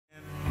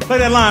Play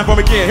that line for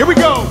me again. Here we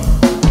go.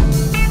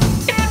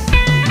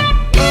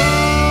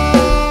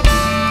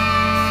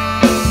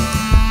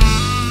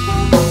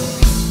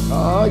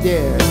 Oh,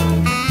 yeah.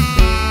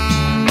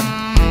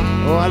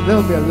 Oh, I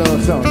love me a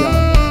love song,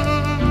 y'all.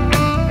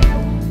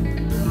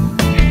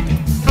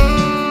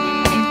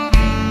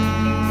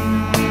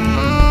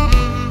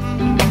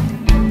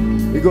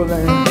 We go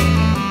like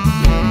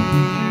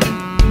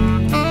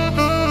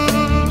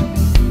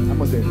I'm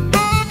gonna say,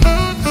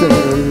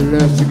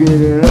 let's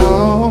get it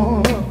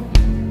on.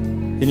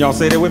 Can y'all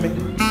say that with me?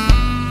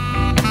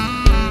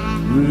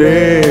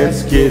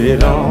 Let's get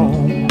it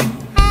on.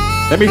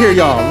 Let me hear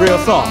y'all real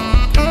soft.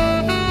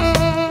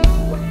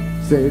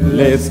 Say,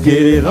 let's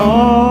get it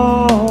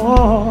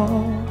on.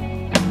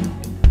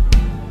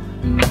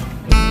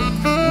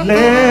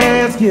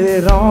 Let's get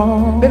it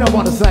on. They don't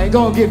want to sing.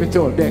 Go and give it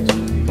to them, Dexter.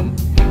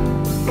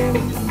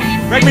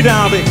 Break me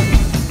down, baby.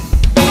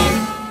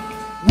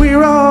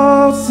 We're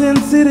all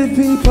sensitive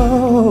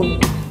people.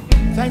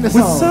 Sing the with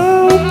song.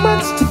 so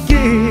much to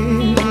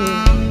give.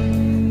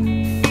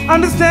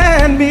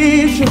 Understand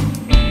me, sure.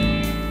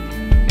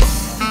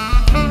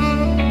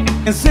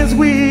 And since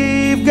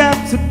we've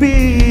got to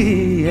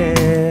be,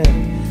 yeah,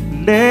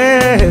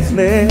 let's.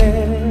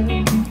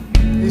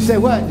 You say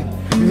what?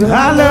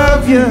 I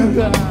love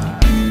you.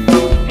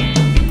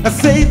 I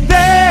say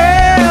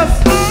there's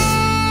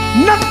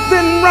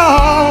nothing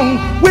wrong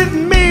with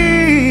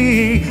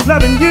me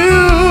loving you.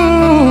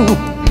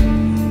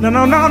 No,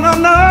 no, no, no,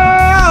 no.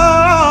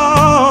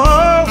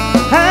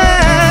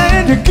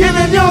 And you're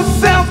giving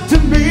yourself to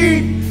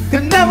me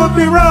can never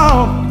be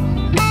wrong.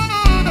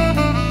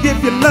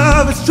 If your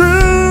love is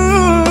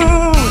true,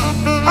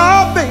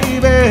 oh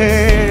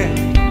baby,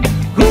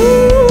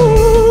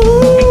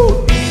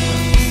 ooh,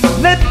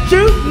 let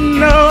you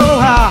know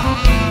how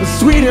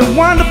sweet and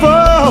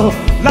wonderful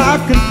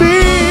life can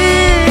be.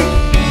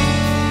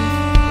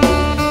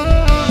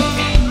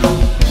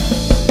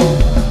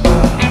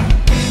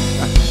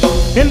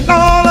 And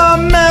all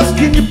I'm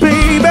asking you,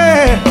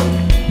 baby,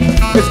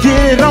 is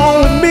get it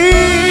on with me.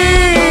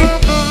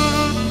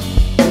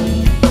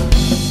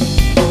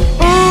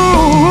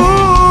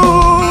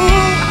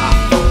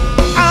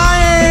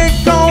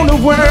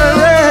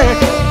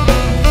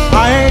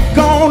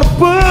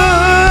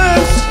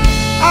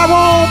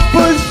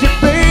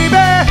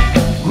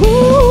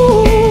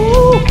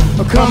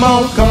 Come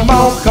on, come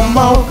on, come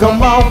on,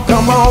 come on,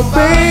 come on,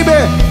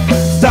 baby.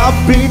 Stop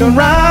beating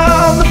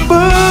around the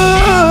bush.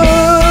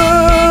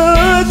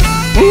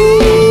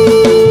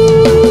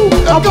 Ooh,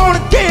 I'm gonna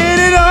get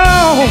it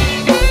on.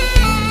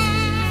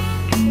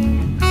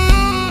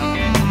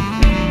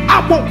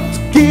 I want to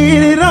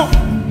get it on.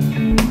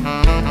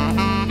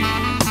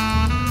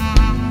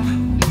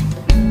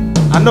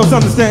 I know some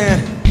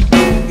understand.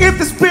 If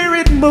the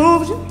spirit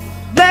moves you,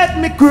 let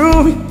me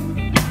groove you.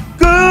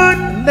 Good,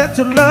 let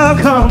your love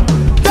come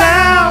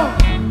down.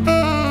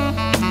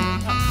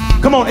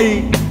 Come on,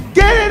 E.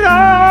 Get it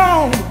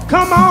on.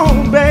 Come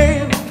on,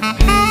 babe.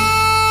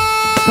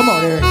 Come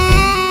on, Eric.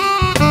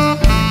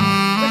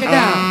 Take it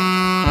down.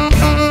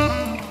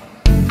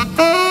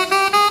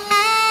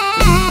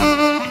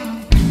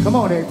 Come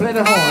on, Eric. Play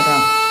the horn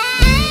now.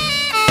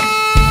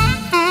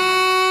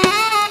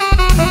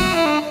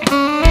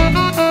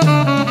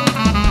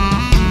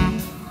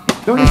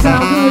 Don't it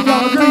sound good?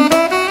 Y'all agree?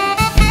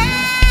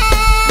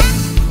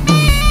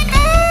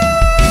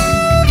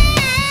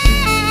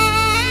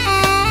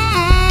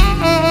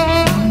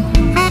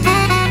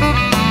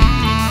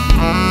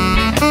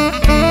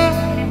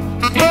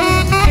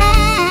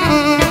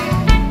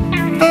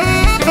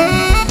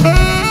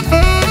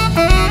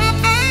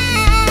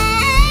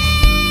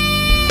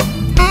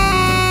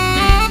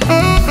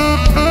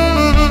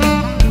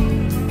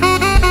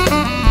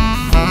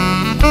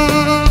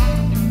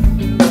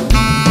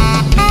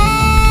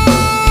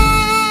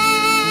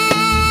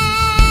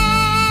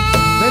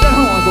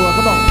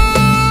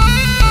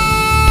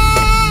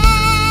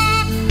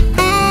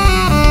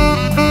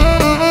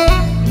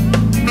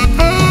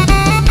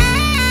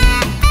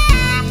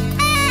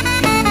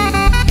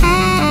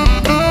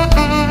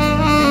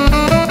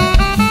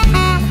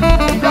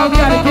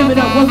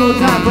 One more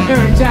time for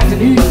Eric Jackson.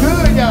 He's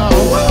good, y'all.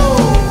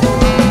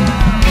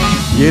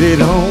 Get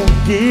it on,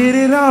 get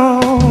it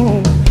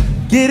on,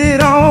 get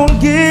it on,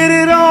 get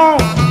it on,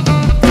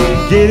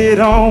 get it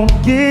on,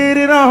 get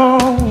it on,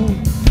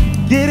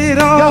 get it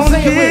on,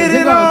 get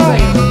it on,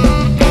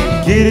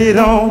 get it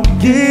on,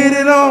 get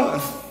it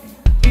on,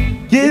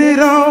 get it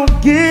on,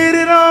 get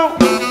it on.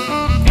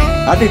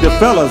 I need the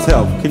fellas'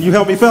 help. Can you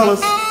help me,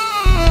 fellas?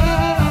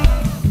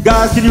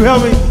 Guys, can you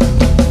help me?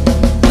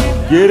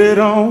 Get it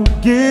on,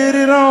 get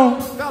it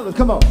on. Fellas,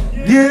 come on.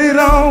 Get it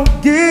on,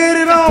 get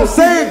it on.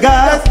 Say it,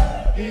 guys.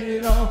 Get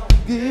it on,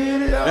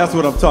 get it on. That's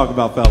what I'm talking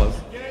about, fellas.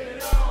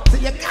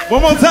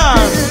 One more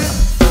time.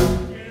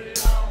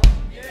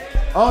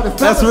 Oh, the fellas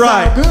That's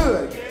right. sound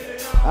good.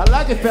 I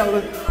like it,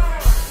 fellas.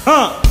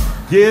 Huh.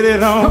 Get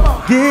it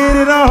on, get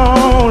it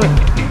on.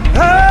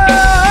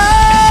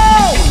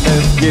 Oh,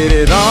 let's get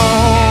it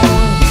on.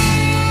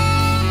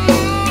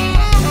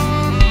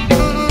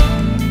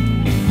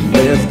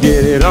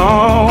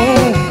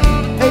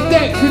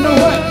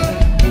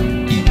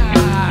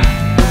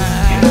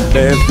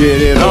 Let's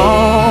get it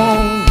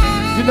on.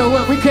 You know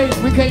what? We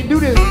can't do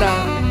this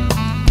now.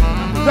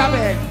 Drop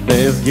it.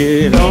 Let's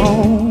get it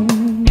on.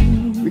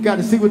 We got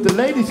to see what the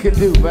ladies can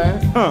do,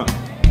 man. Huh.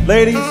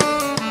 Ladies,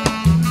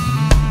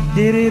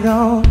 get it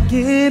on,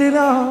 get it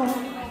on.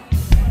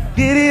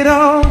 Get it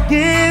on,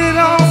 get it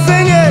on.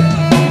 Sing it.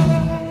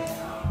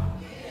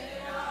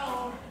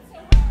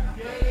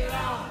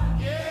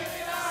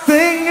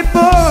 Sing it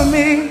for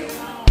me,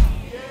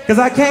 'cause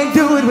I can't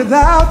do it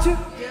without you.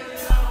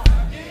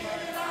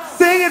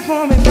 Sing it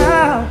for me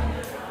now.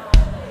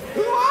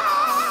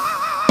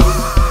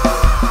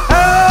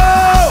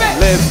 Oh,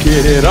 let's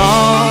get it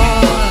on.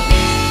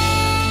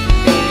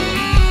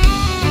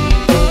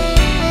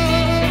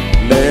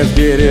 Let's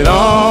get it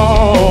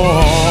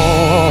on.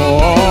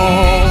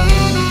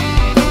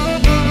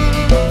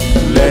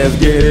 Let's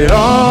get it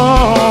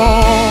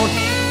on.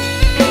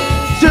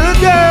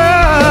 Sugar,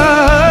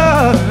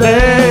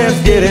 let's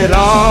get it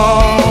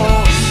on.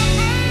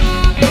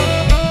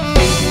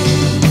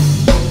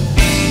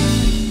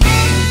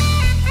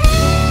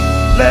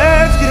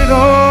 Let's get it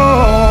on.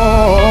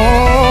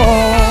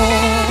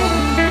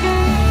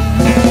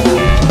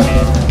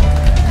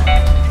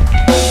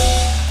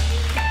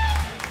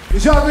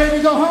 Is y'all ready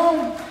to go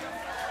home?